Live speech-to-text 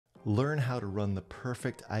Learn how to run the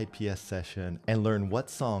perfect IPS session and learn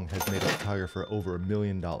what song has made a photographer over $1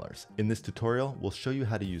 million. In this tutorial, we'll show you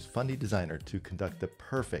how to use Fundy Designer to conduct the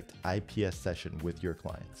perfect IPS session with your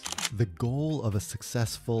clients. The goal of a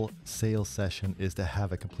successful sales session is to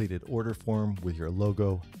have a completed order form with your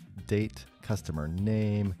logo, date, customer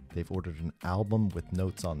name. They've ordered an album with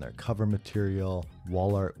notes on their cover material,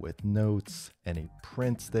 wall art with notes, any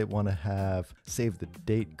prints they want to have, save the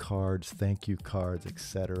date cards, thank you cards,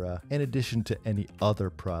 etc. In addition to any other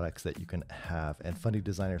products that you can have. And Fundy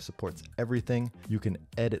Designer supports everything. You can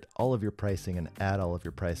edit all of your pricing and add all of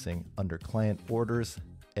your pricing under client orders,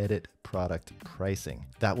 edit product pricing.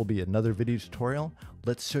 That will be another video tutorial.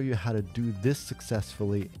 Let's show you how to do this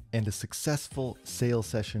successfully. And a successful sales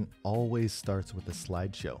session always starts with a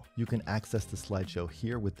slideshow. You can access the slideshow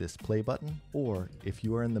here with this play button, or if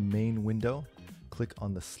you are in the main window, click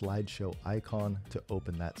on the slideshow icon to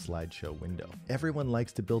open that slideshow window. Everyone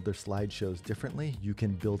likes to build their slideshows differently. You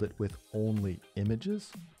can build it with only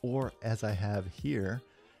images, or as I have here,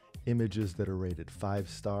 images that are rated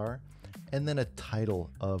 5-star, and then a title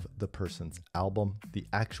of the person's album, the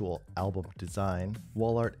actual album design,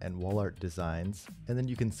 wall art and wall art designs, and then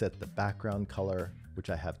you can set the background color, which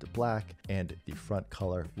I have to black, and the front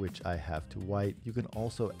color, which I have to white. You can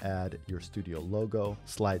also add your studio logo,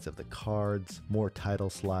 slides of the cards, more title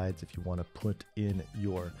slides if you want to put in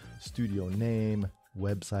your studio name,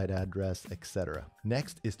 website address, etc.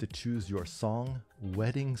 Next is to choose your song.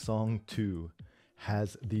 Wedding Song 2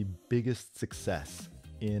 has the biggest success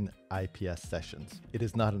in IPS sessions. It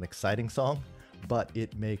is not an exciting song, but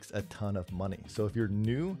it makes a ton of money. So if you're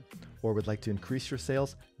new or would like to increase your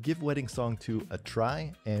sales, give Wedding Song 2 a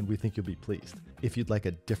try and we think you'll be pleased. If you'd like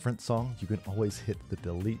a different song, you can always hit the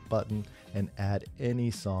delete button and add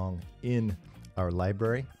any song in our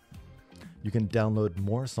library. You can download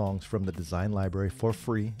more songs from the design library for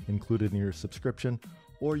free, included in your subscription,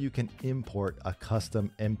 or you can import a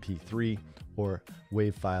custom MP3 or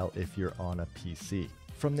WAV file if you're on a PC.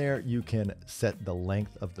 From there, you can set the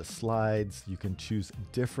length of the slides. You can choose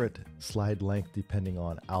different slide length depending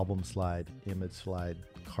on album slide, image slide,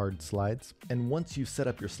 card slides. And once you've set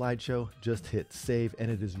up your slideshow, just hit save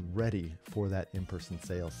and it is ready for that in-person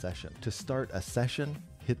sales session. To start a session,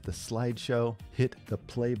 hit the slideshow, hit the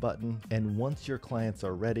play button, and once your clients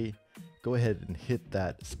are ready, go ahead and hit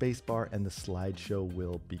that spacebar and the slideshow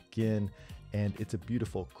will begin. And it's a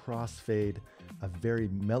beautiful crossfade, a very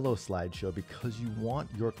mellow slideshow because you want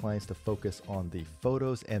your clients to focus on the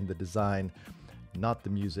photos and the design, not the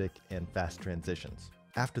music and fast transitions.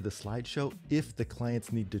 After the slideshow, if the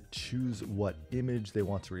clients need to choose what image they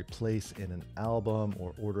want to replace in an album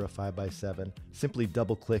or order a 5x7, simply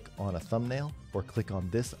double click on a thumbnail or click on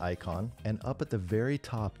this icon, and up at the very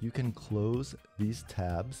top, you can close these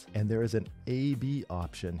tabs and there is an A/B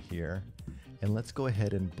option here. And let's go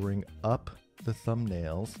ahead and bring up the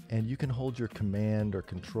thumbnails, and you can hold your command or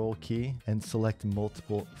control key and select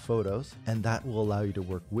multiple photos, and that will allow you to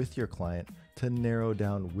work with your client to narrow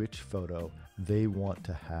down which photo they want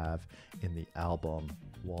to have in the album,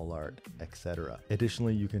 wall art, etc.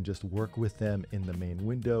 Additionally, you can just work with them in the main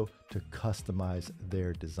window to customize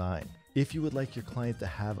their design. If you would like your client to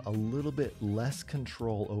have a little bit less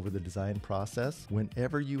control over the design process,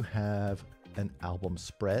 whenever you have an album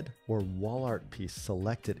spread or wall art piece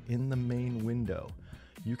selected in the main window,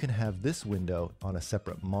 you can have this window on a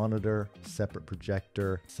separate monitor, separate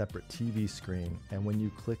projector, separate TV screen. And when you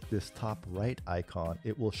click this top right icon,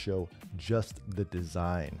 it will show just the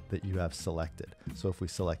design that you have selected. So if we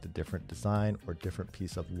select a different design or different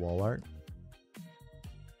piece of wall art,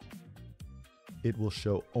 it will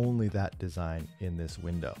show only that design in this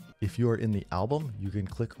window. If you are in the album, you can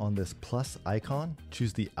click on this plus icon,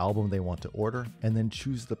 choose the album they want to order, and then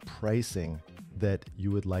choose the pricing that you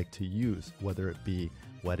would like to use, whether it be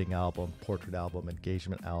wedding album, portrait album,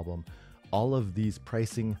 engagement album. All of these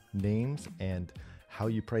pricing names and how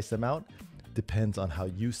you price them out depends on how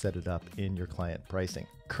you set it up in your client pricing.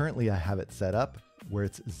 Currently, I have it set up where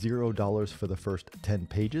it's $0 for the first 10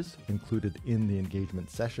 pages included in the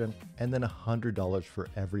engagement session, and then $100 for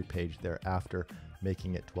every page thereafter,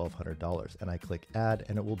 making it $1,200. And I click add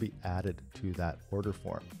and it will be added to that order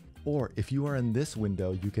form. Or if you are in this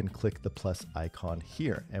window, you can click the plus icon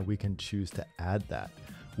here and we can choose to add that.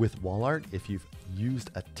 With wall art, if you've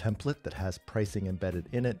used a template that has pricing embedded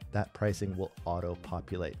in it, that pricing will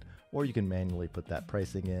auto-populate, or you can manually put that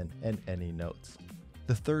pricing in and any notes.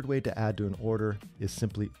 The third way to add to an order is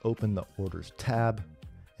simply open the orders tab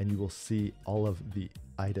and you will see all of the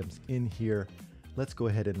items in here. Let's go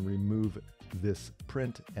ahead and remove this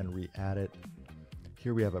print and re-add it.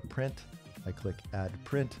 Here we have a print. I click add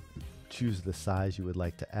print. choose the size you would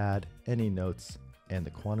like to add, any notes, and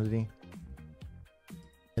the quantity.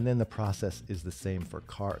 And then the process is the same for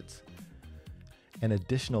cards. An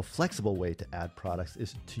additional flexible way to add products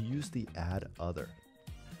is to use the Add Other.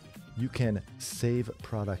 You can save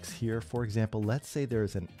products here. For example, let's say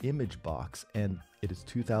there's an image box and it is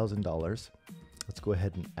 $2,000. Let's go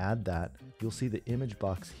ahead and add that. You'll see the image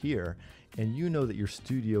box here, and you know that your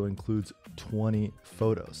studio includes 20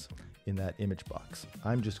 photos in that image box.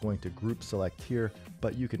 I'm just going to group select here,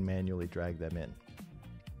 but you can manually drag them in.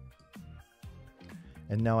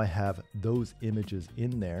 And now I have those images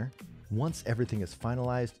in there. Once everything is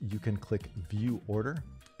finalized, you can click View Order,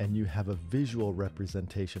 and you have a visual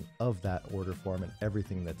representation of that order form and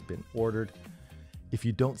everything that's been ordered. If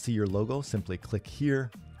you don't see your logo, simply click here,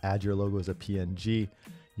 add your logo as a PNG.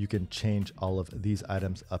 You can change all of these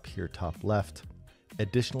items up here top left.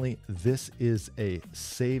 Additionally, this is a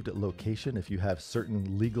saved location. If you have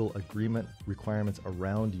certain legal agreement requirements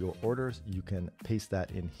around your orders, you can paste that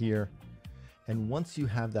in here. And once you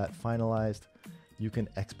have that finalized, you can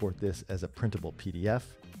export this as a printable PDF,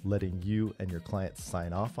 letting you and your clients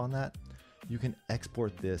sign off on that. You can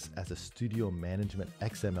export this as a studio management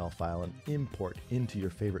XML file and import into your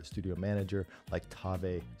favorite studio manager like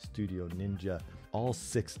Tave, Studio Ninja, all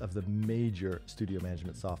 6 of the major studio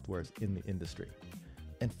management softwares in the industry.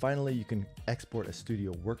 And finally, you can export a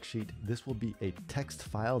studio worksheet. This will be a text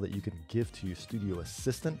file that you can give to your studio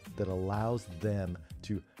assistant that allows them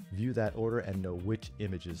to view that order and know which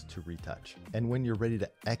images to retouch. And when you're ready to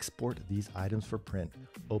export these items for print,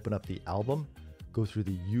 open up the album, go through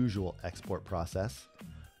the usual export process.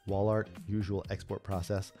 Wall art, usual export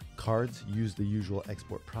process. Cards, use the usual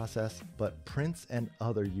export process, but prints and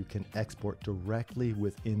other you can export directly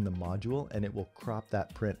within the module, and it will crop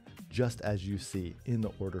that print just as you see in the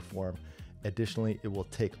order form. Additionally, it will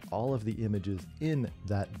take all of the images in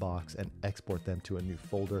that box and export them to a new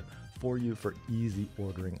folder for you for easy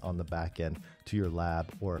ordering on the back end to your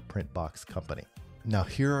lab or a print box company. Now,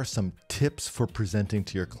 here are some tips for presenting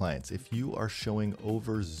to your clients. If you are showing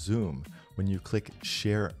over Zoom, when you click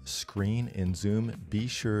Share Screen in Zoom, be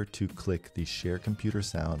sure to click the Share Computer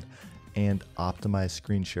Sound and Optimize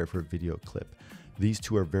Screen Share for Video Clip. These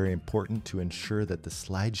two are very important to ensure that the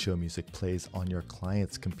slideshow music plays on your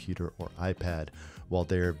client's computer or iPad while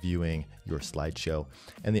they're viewing your slideshow.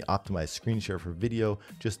 And the optimized screen share for video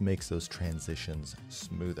just makes those transitions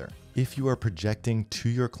smoother. If you are projecting to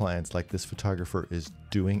your clients like this photographer is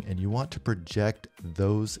doing, and you want to project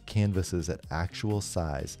those canvases at actual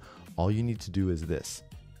size, all you need to do is this.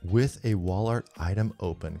 With a wall art item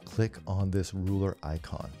open, click on this ruler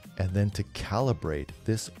icon, and then to calibrate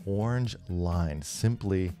this orange line,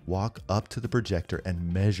 simply walk up to the projector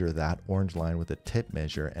and measure that orange line with a tip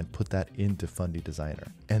measure and put that into Fundy Designer.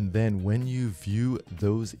 And then when you view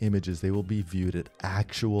those images, they will be viewed at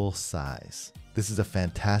actual size. This is a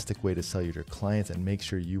fantastic way to sell your clients and make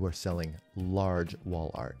sure you are selling large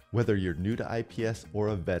wall art. Whether you're new to IPS or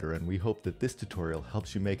a veteran, we hope that this tutorial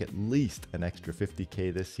helps you make at least an extra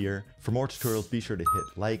 50K this year. For more tutorials, be sure to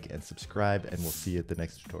hit like and subscribe, and we'll see you at the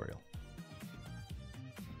next tutorial.